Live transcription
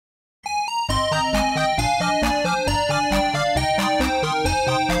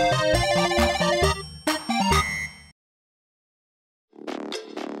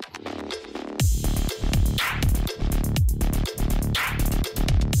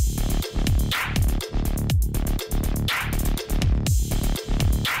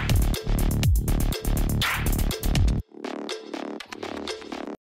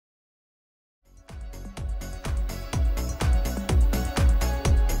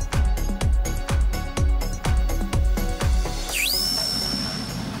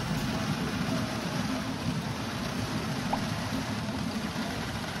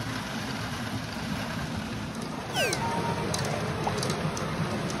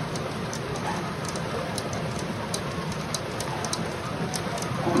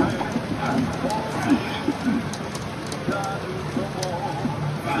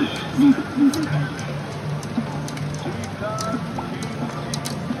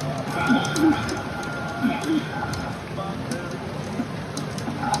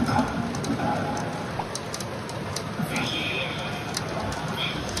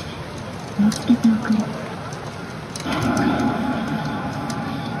見つけておくれ。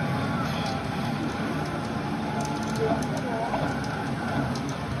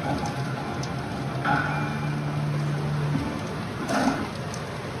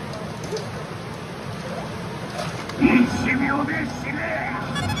1秒で死ね。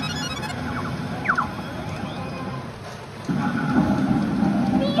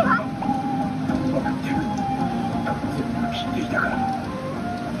聞いていたから。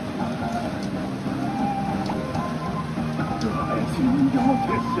人形の手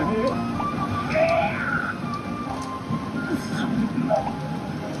じゃねえ。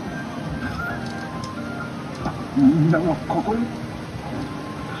みんながここに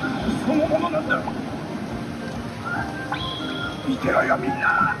そのものなんだ。見てろよみん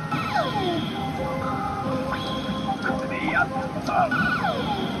な。これでやっと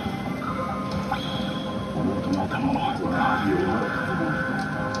弟の頭を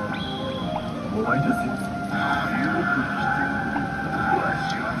思い出せ。よく来て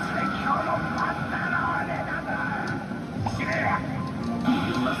私は最強のパンタローネだぞ。死ね。自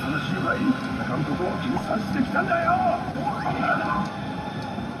分はその日前に戦うことを計算してきたんだよ。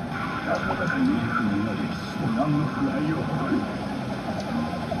たかだか2分の歴史で何の不愛を誇る。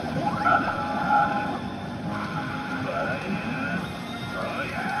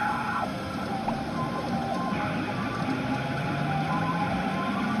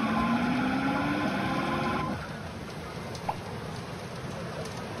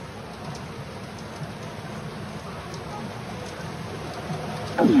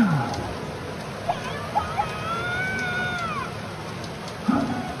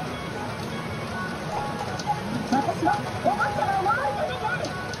私はおばあちゃんを守るためにある。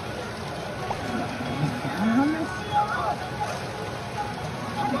さあ、しよう。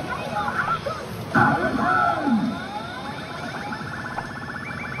戦いのアート。生まれながらの人形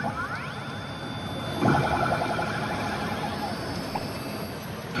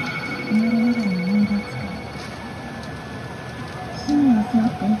使い。使命を背負っ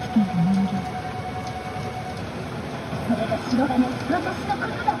て生きている人間。それが白金、私のこ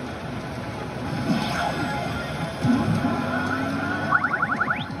とだ。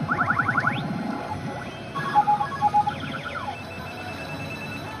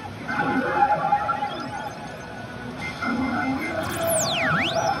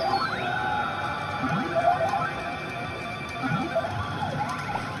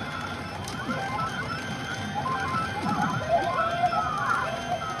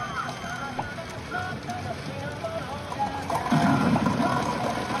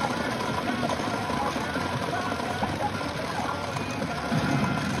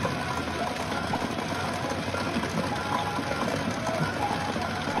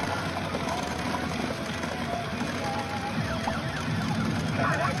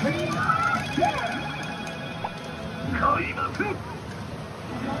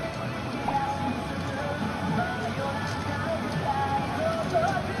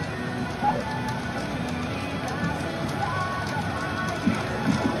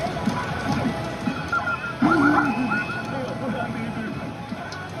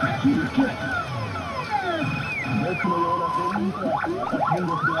僕のような善人とは天国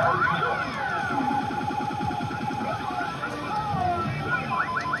である。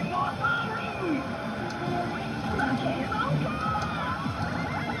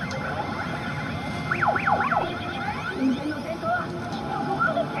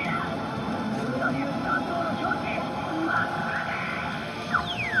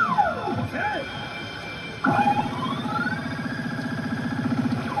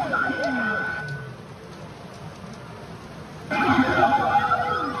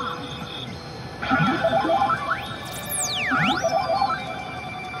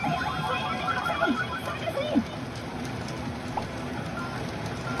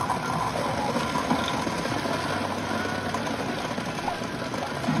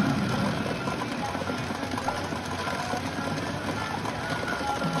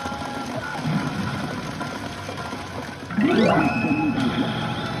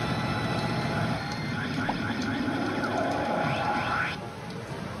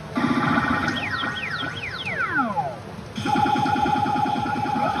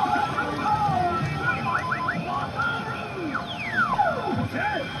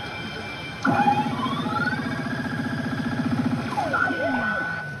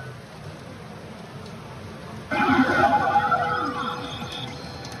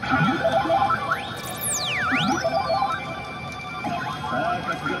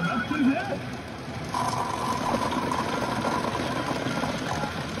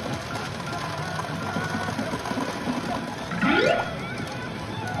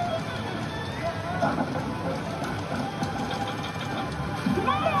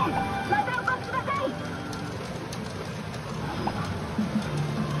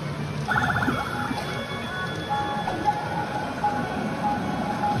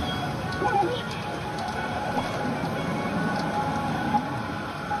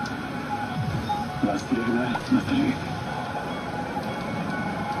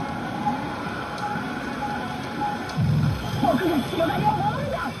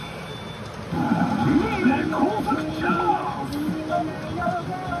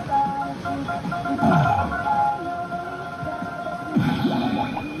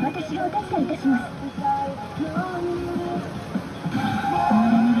私がお手伝いいたします。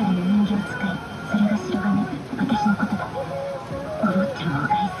私のことだ。戻ってもお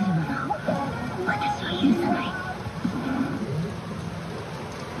返しするものを私は許さない。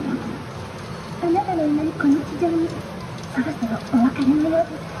あなたのいないこの地上にそろそろお別れのようで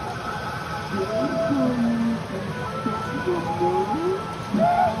す。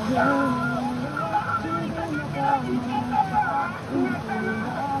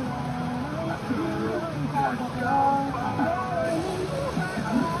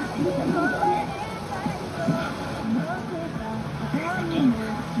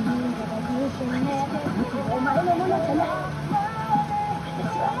お前のものじゃない。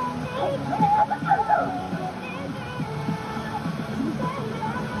私は平気で戦うぞ。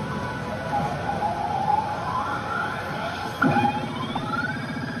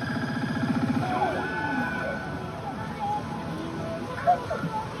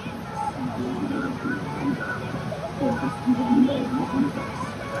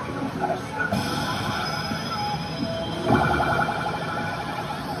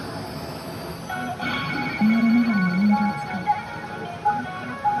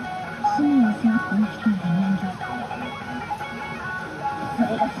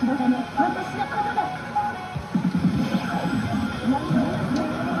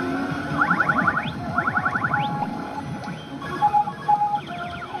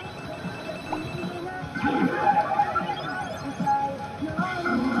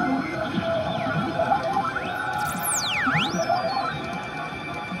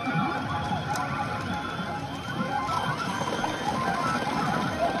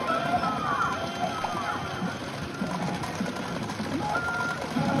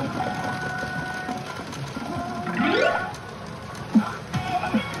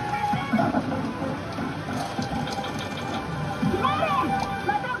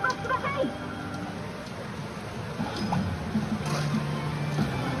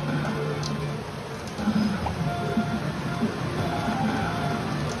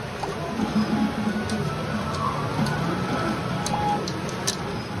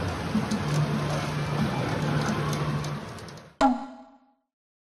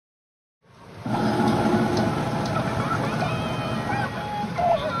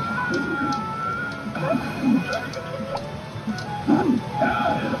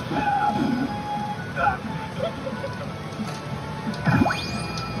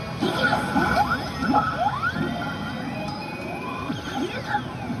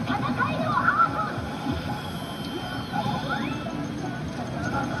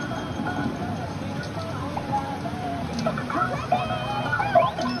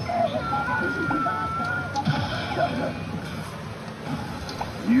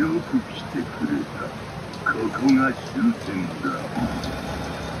よく来てくれた。ここが終点だ。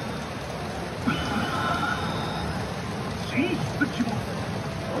神出鬼没、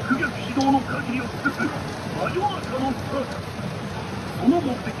悪逆非道の限りを尽くす真夜中のサーカス。その目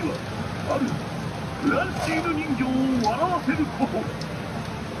的はあるフランシーヌ人形を笑わせること。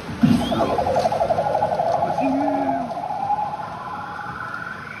始めよう。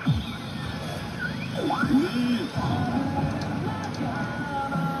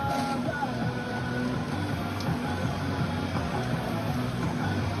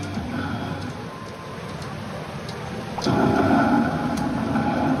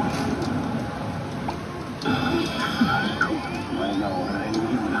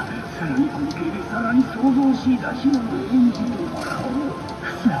さらに想像しい出し物を演じてもらおう。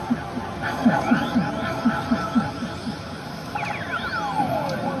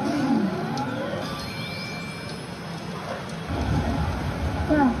さ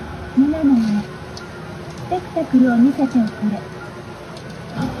あ、皆の者、スペクタクルを見せておくれ。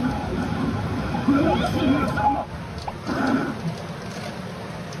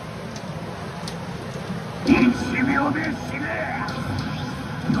1秒で死ね。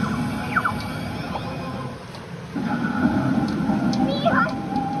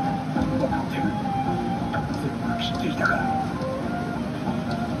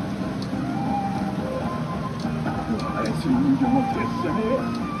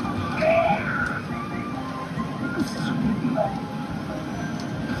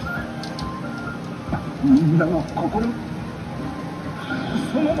みんなの心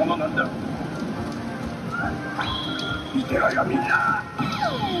そのものなんだ。見てろよみんな。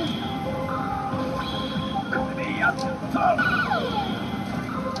これでやっと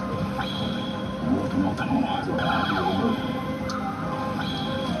元々の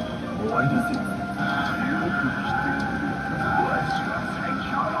終わりですよ。よく来てわしは最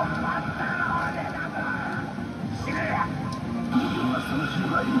強のパンタローネだな。死ねや。自分はその支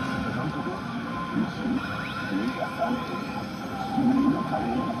配に戦うこと。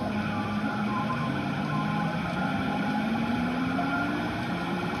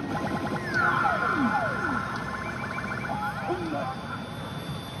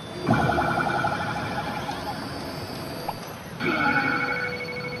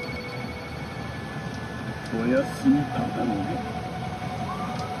おやすみパンタローネ。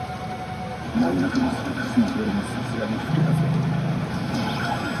真夜中のサーカスの夜もさすがに吹けたぜ。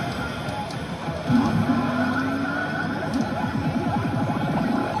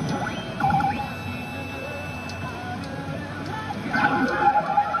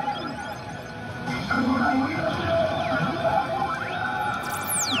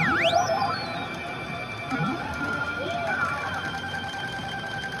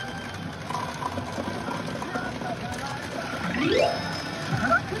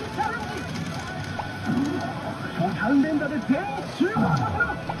3連打で全員集合させ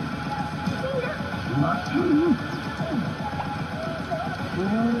ろ。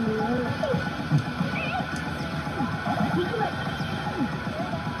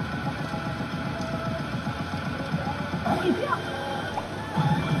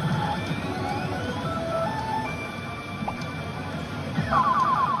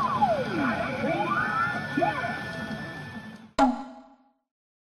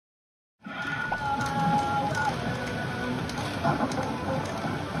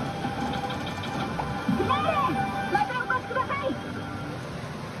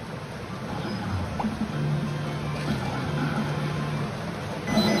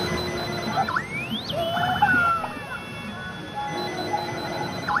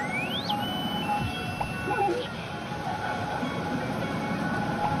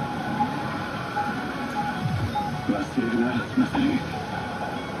忘れるな、マサル。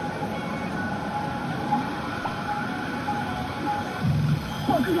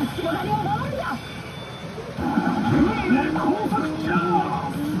僕が血の何を守るんだ。高速ちゃん。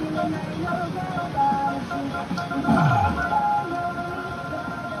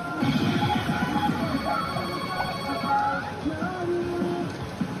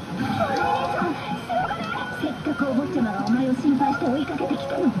せっかくお坊ちゃまがお前を心配して追いかけてき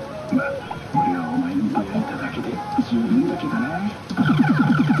たの。まあ、俺はお前に出会えただけで十分だけどな。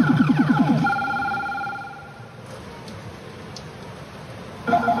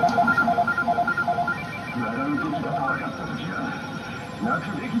笑うべきだと分かった時は泣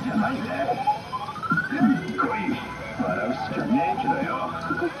くべきじゃないぜ。来い、笑うしかねえけどよ。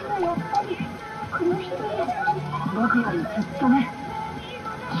私はやっぱりこの人に僕よりずっとね。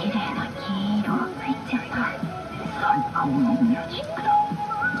綺麗な金色入っちゃった。最高のミュージックだ。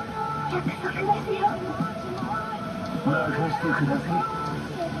約束ですよ。任せてください。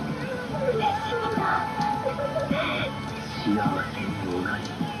嬉しいな。幸せにおなり。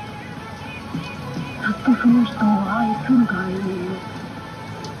たったその人を愛するがいいよ。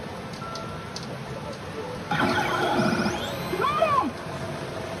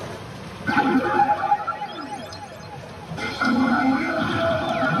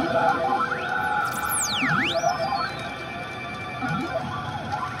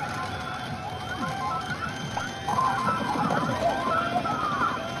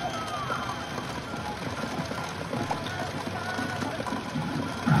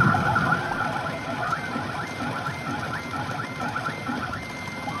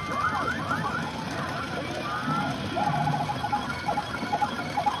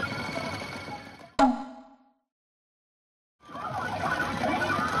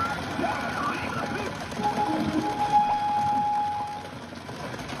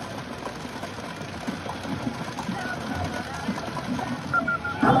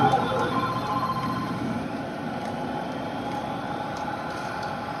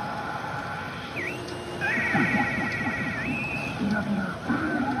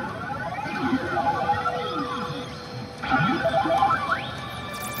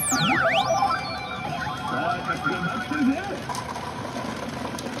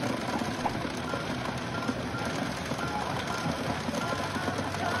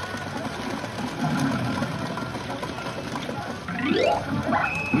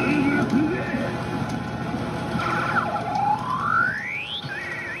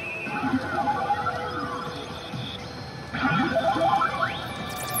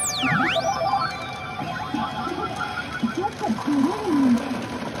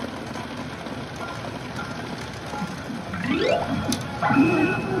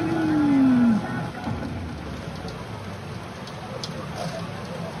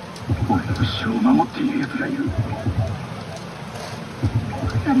俺の死を守っている奴がいる。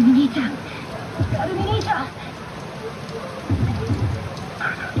アルミ兄ちゃん、アルミ兄ちゃん。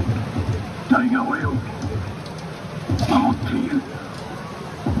誰だ？誰が俺を守っている？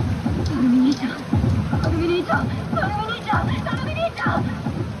アルミ兄ちゃん、アルミ兄ちゃん、アルミ兄ちゃん、アルミ兄ちゃん、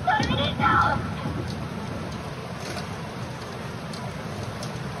アルミ兄ちゃん。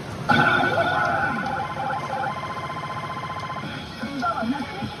今は泣く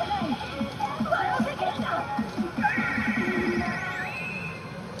しかない。笑うべきだ。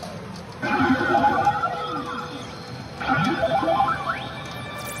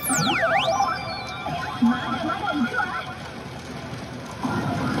まだまだ行くわ。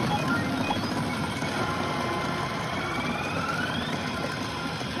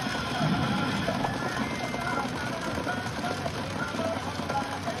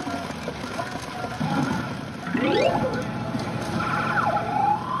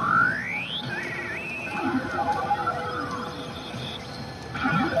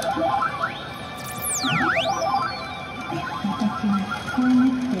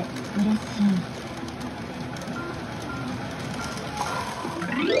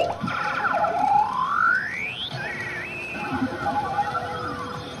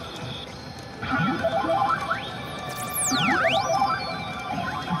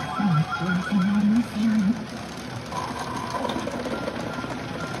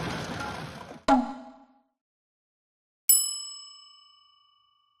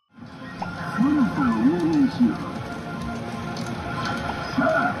そろそろ応援しよう。さ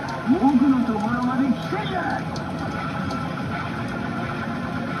あ、僕のところまで来てじゃ。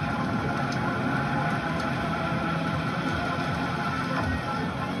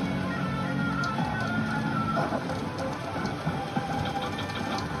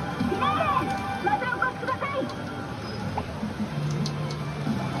またお越しください。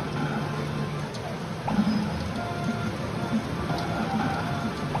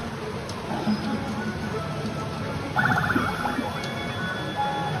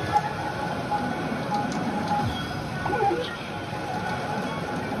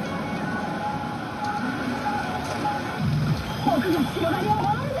僕が白金を守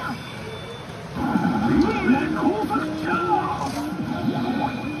るんだ。工作者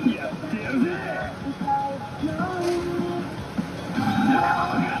やってやるぜ。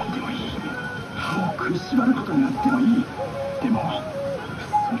歯を食いしばることになってもいい。でも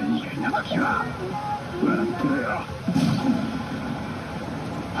それ以外の時は笑ってろよ。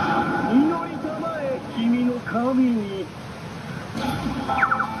祈りたまえ君の神に。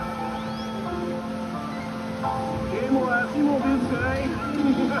手も足もですかい。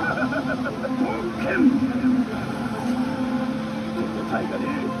答えがね。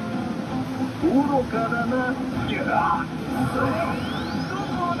愚かだな。いやどこ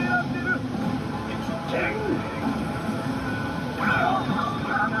を狙ってる。ヤ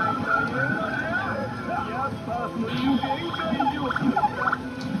スパースの言う限界以上だ。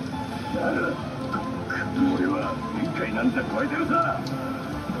俺は限界なんざ超えてるさ。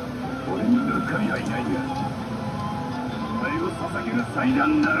俺に乗る神はいないが、お前を捧げる祭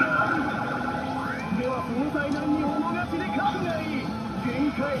壇なら。ではその祭壇に己がちで勝つがいい。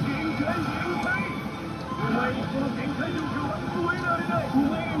限界。お前にこの限界状況は超えられない。お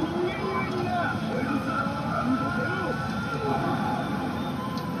前が人間ゆえにな。超えるさ。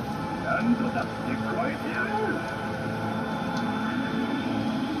何度だって超えてやる。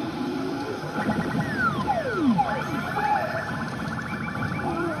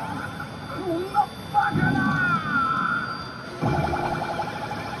こんなバカな。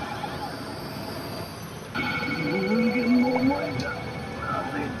人間のお前が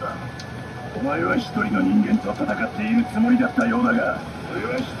お前は一人の人間と戦っているつもりだったようだが、俺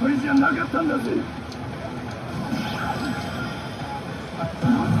は一人じゃなかったんだぜ。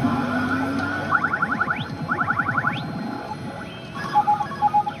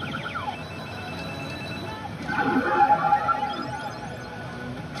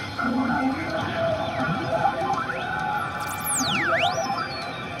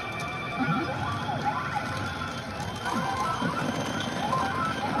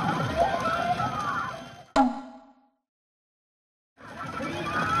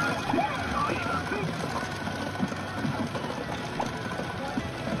こ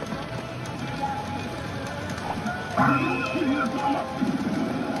伝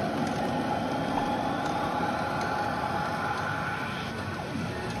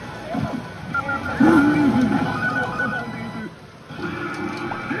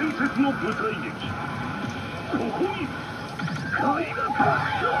説の舞台劇、ここに開幕。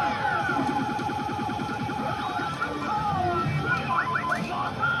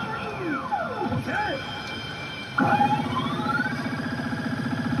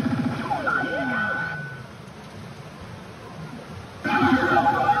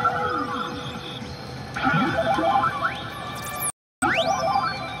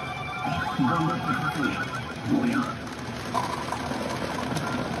頑張ってください、坊や。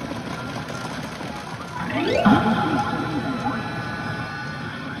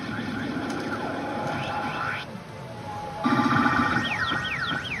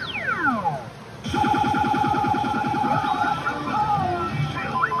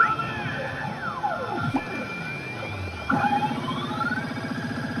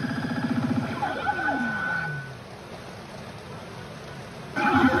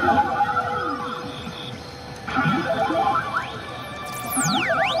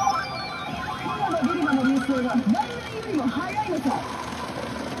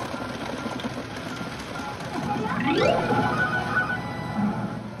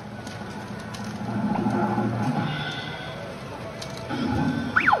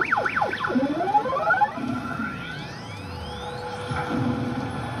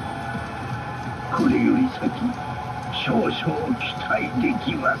これより先、少々期待で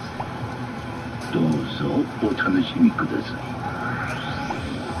きます。どうぞお楽しみください。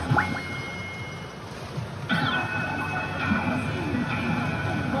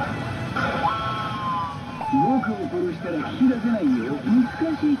僕を殺したら聞き出せないよ。難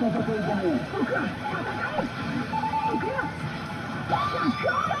しい戦いだね。僕は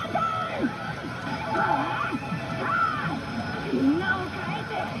みんなを変え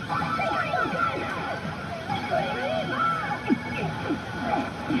て世界を変える。それがいいな。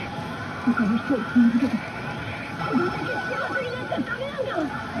他の人を踏んづけてこれだけ幸せになっちゃダメなんだ。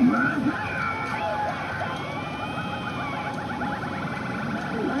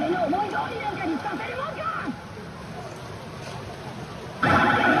お前の思い通りなんかにさせるもんか。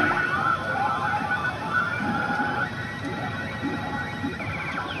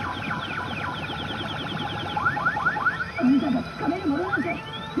あんたがつかめるものなんて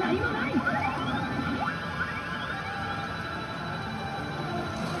何もない。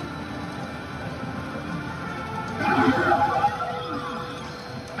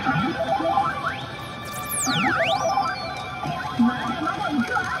まだまだ行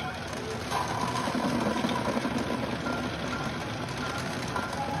くわ。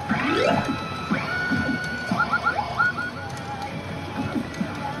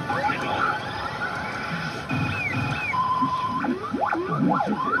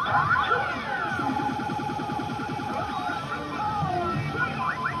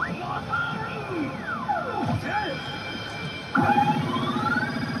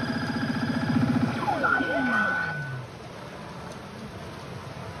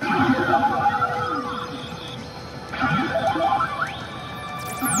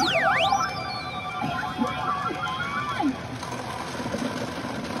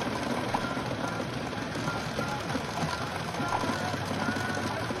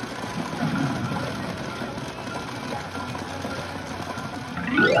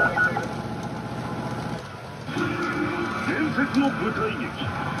伝説の舞台劇、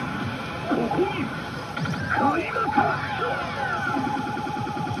ここに開幕。